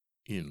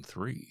In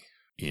 3,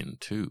 in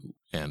 2,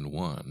 and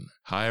 1.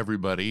 Hi,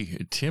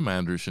 everybody. Tim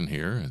Anderson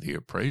here, the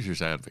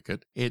Appraiser's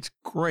Advocate. It's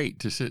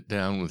great to sit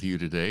down with you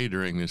today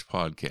during this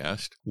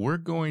podcast. We're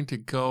going to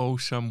go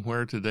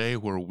somewhere today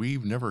where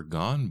we've never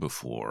gone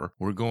before.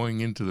 We're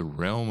going into the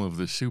realm of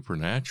the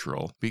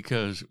supernatural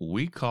because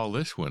we call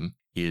this one,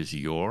 Is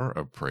Your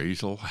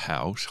Appraisal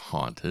House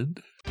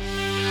Haunted?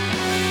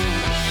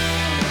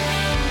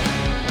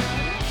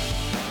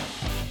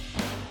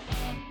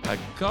 A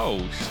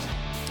ghost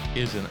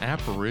is an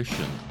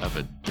apparition of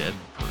a dead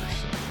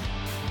person,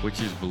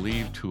 which is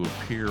believed to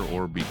appear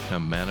or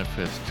become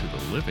manifest to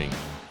the living,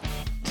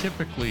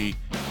 typically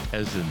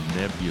as a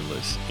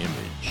nebulous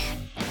image.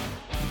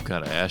 You've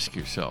got to ask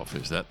yourself,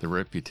 is that the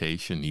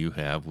reputation you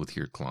have with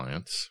your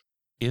clients?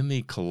 In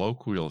the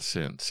colloquial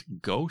sense,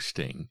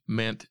 ghosting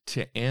meant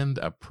to end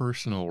a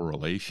personal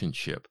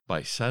relationship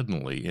by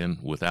suddenly and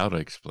without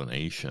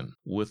explanation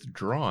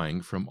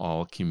withdrawing from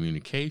all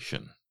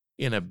communication.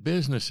 In a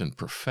business and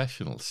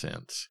professional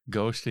sense,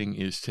 ghosting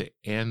is to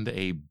end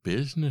a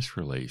business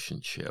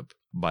relationship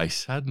by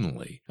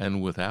suddenly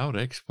and without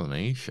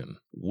explanation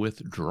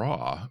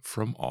withdraw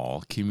from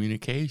all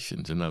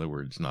communications. In other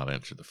words, not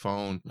answer the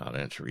phone, not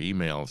answer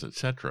emails,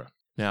 etc.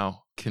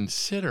 Now,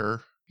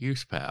 consider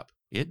USPAP.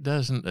 It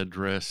doesn't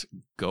address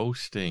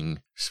ghosting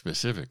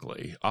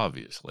specifically,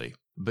 obviously,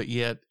 but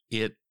yet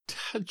it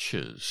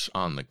touches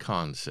on the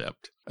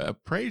concept.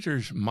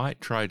 Appraisers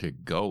might try to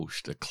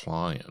ghost a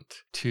client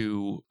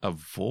to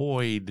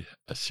avoid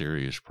a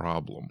serious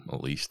problem.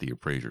 At least the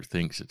appraiser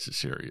thinks it's a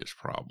serious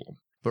problem.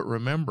 But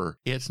remember,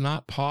 it's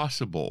not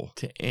possible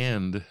to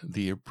end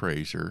the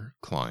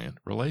appraiser-client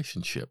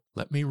relationship.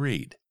 Let me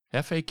read.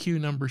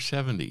 FAQ number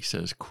 70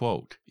 says,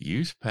 quote,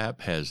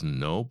 USPAP has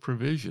no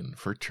provision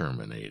for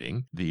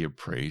terminating the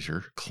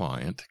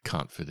appraiser-client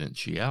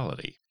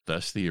confidentiality.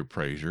 Thus, the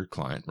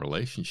appraiser-client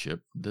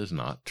relationship does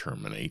not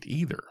terminate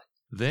either.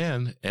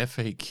 Then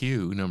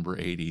FAQ number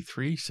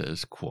 83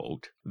 says,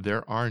 quote,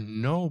 there are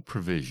no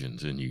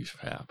provisions in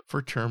USPAP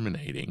for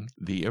terminating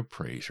the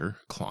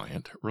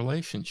appraiser-client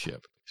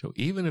relationship. So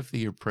even if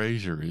the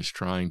appraiser is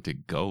trying to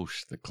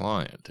ghost the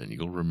client, and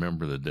you'll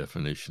remember the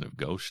definition of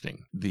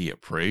ghosting, the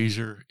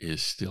appraiser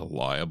is still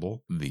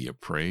liable. The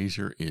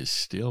appraiser is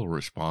still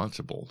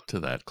responsible to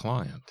that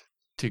client.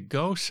 To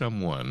ghost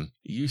someone,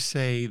 you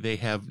say they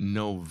have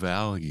no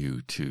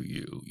value to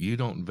you. You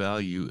don't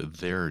value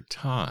their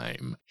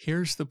time.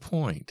 Here's the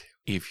point.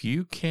 If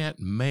you can't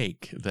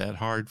make that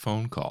hard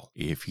phone call,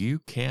 if you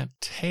can't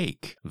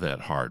take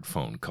that hard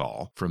phone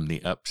call from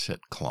the upset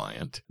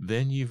client,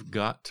 then you've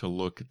got to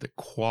look at the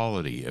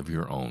quality of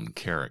your own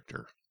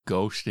character.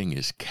 Ghosting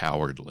is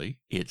cowardly.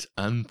 It's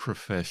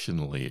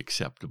unprofessionally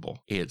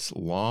acceptable. Its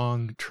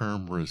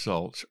long-term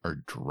results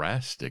are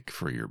drastic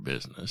for your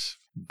business.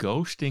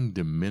 Ghosting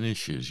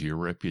diminishes your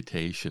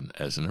reputation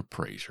as an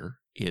appraiser.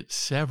 It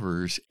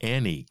severs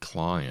any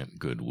client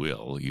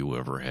goodwill you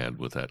ever had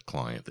with that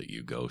client that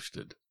you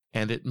ghosted.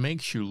 And it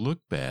makes you look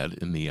bad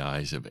in the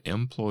eyes of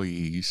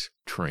employees,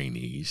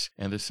 trainees,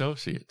 and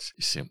associates,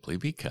 simply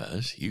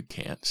because you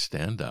can't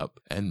stand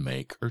up and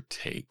make or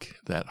take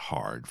that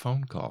hard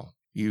phone call.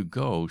 You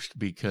ghost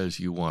because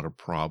you want a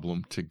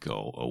problem to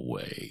go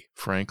away.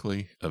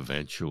 Frankly,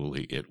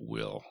 eventually it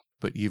will.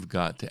 But you've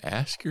got to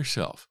ask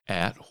yourself,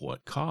 at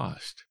what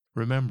cost?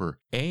 Remember,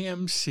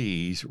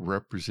 AMCs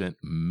represent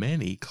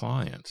many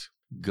clients.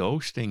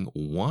 Ghosting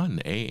one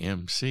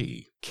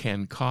AMC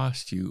can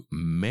cost you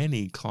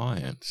many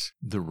clients,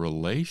 the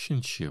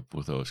relationship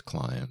with those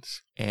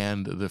clients,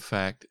 and the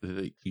fact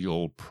that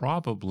you'll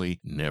probably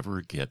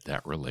never get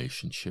that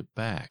relationship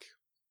back.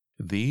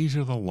 These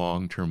are the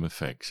long-term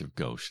effects of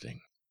ghosting.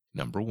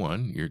 Number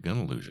 1, you're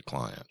going to lose a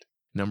client.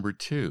 Number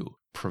 2,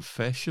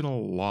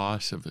 professional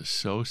loss of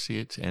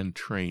associates and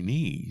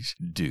trainees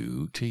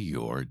due to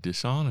your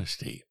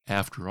dishonesty.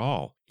 After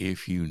all,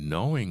 if you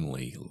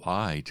knowingly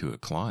lie to a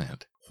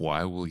client,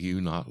 why will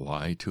you not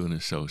lie to an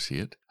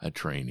associate, a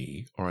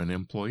trainee, or an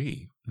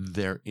employee?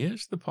 There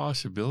is the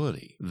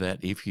possibility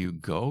that if you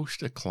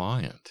ghost a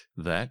client,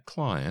 that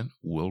client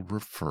will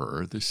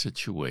refer the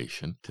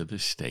situation to the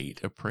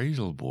state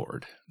appraisal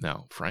board.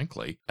 Now,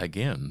 frankly,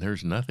 again,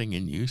 there's nothing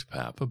in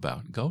USPAP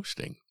about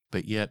ghosting.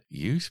 But yet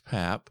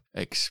USPAP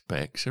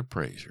expects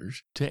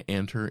appraisers to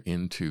enter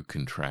into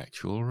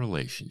contractual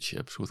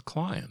relationships with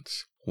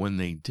clients. When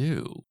they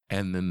do,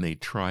 and then they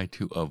try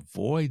to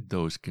avoid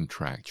those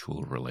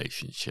contractual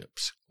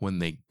relationships, when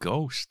they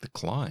ghost the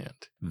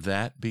client,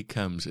 that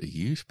becomes a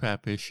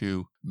USPAP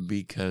issue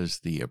because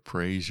the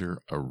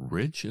appraiser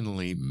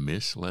originally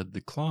misled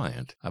the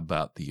client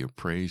about the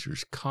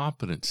appraiser's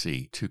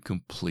competency to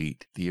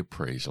complete the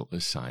appraisal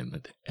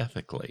assignment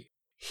ethically.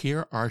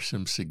 Here are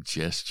some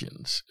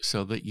suggestions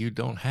so that you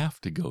don't have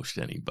to ghost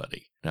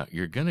anybody. Now,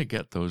 you're going to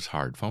get those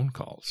hard phone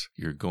calls.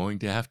 You're going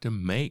to have to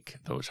make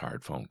those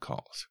hard phone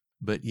calls.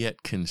 But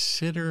yet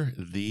consider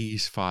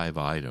these 5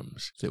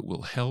 items that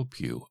will help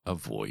you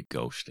avoid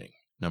ghosting.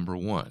 Number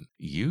one,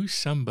 use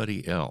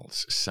somebody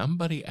else,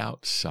 somebody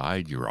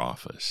outside your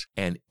office,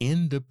 an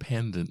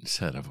independent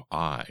set of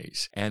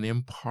eyes, an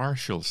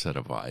impartial set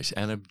of eyes,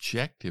 an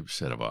objective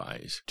set of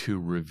eyes to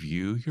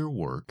review your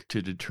work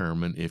to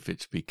determine if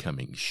it's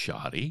becoming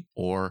shoddy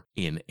or,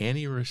 in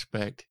any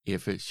respect,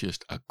 if it's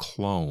just a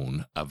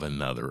clone of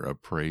another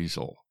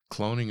appraisal.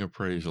 Cloning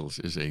appraisals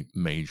is a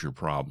major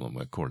problem,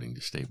 according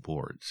to state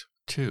boards.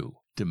 2.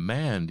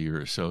 Demand your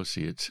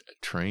associates,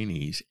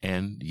 trainees,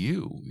 and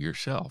you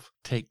yourself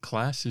take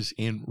classes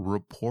in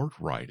report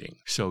writing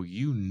so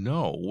you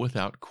know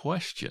without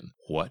question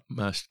what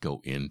must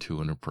go into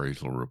an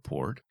appraisal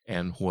report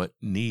and what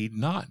need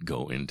not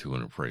go into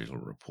an appraisal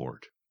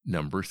report.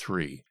 Number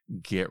 3,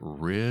 get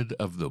rid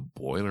of the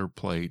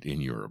boilerplate in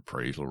your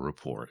appraisal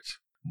reports.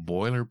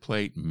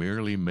 Boilerplate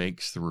merely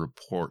makes the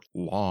report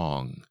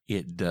long.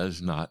 It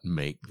does not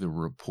make the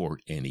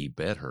report any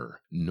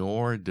better,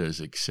 nor does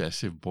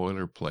excessive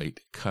boilerplate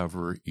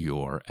cover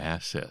your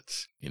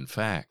assets. In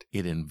fact,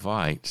 it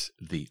invites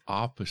the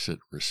opposite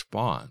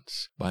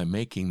response by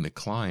making the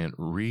client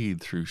read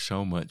through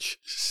so much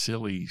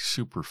silly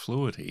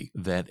superfluity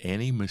that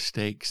any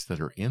mistakes that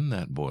are in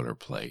that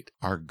boilerplate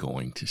are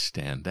going to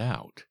stand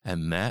out.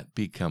 And that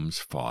becomes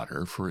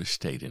fodder for a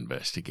state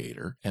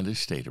investigator and a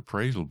state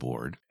appraisal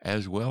board,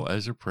 as well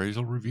as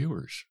appraisal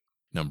reviewers.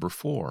 Number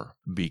 4,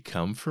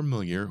 become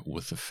familiar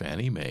with the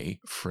Fannie Mae,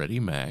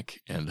 Freddie Mac,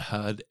 and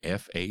HUD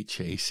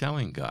FHA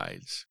selling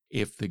guides.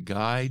 If the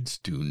guides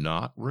do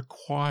not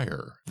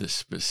require the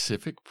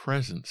specific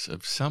presence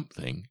of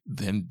something,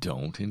 then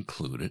don't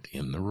include it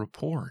in the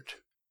report.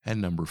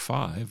 And number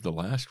 5, the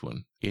last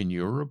one, in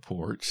your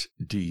reports,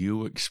 do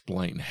you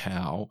explain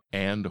how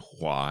and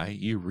why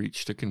you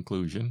reached a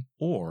conclusion,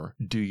 or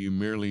do you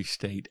merely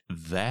state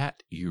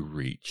that you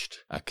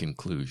reached a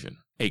conclusion?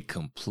 A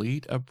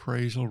complete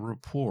appraisal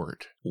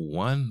report,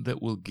 one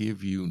that will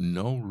give you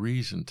no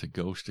reason to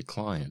ghost a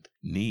client,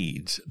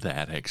 needs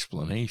that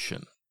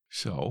explanation.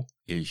 So,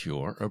 is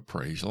your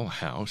appraisal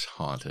house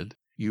haunted?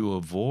 You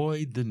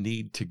avoid the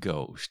need to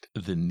ghost,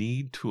 the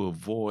need to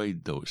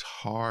avoid those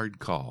hard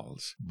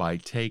calls by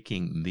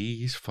taking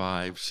these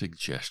 5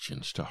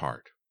 suggestions to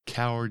heart.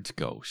 Cowards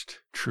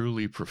ghost.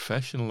 Truly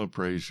professional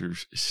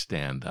appraisers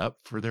stand up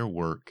for their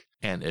work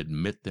and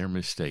admit their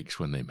mistakes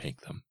when they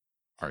make them.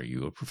 Are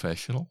you a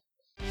professional?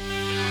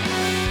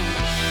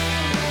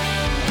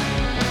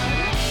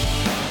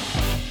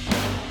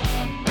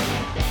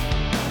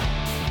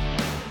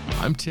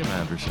 I'm Tim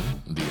Anderson,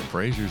 the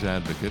Appraiser's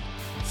Advocate.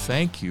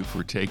 Thank you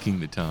for taking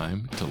the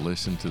time to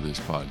listen to this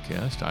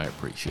podcast. I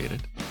appreciate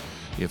it.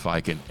 If I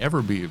can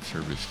ever be of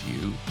service to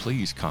you,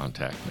 please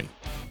contact me,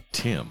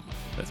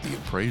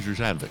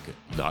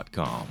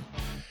 tim@theappraisersadvocate.com.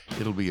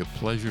 It'll be a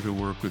pleasure to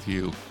work with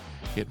you.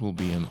 It will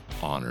be an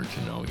honor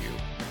to know you.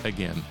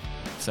 Again,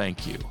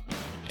 thank you.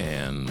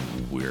 And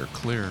we're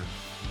clear.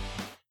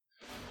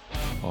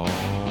 Oh,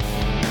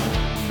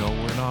 no,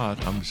 we're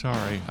not. I'm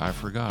sorry. I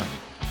forgot.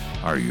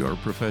 Are your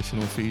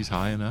professional fees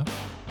high enough?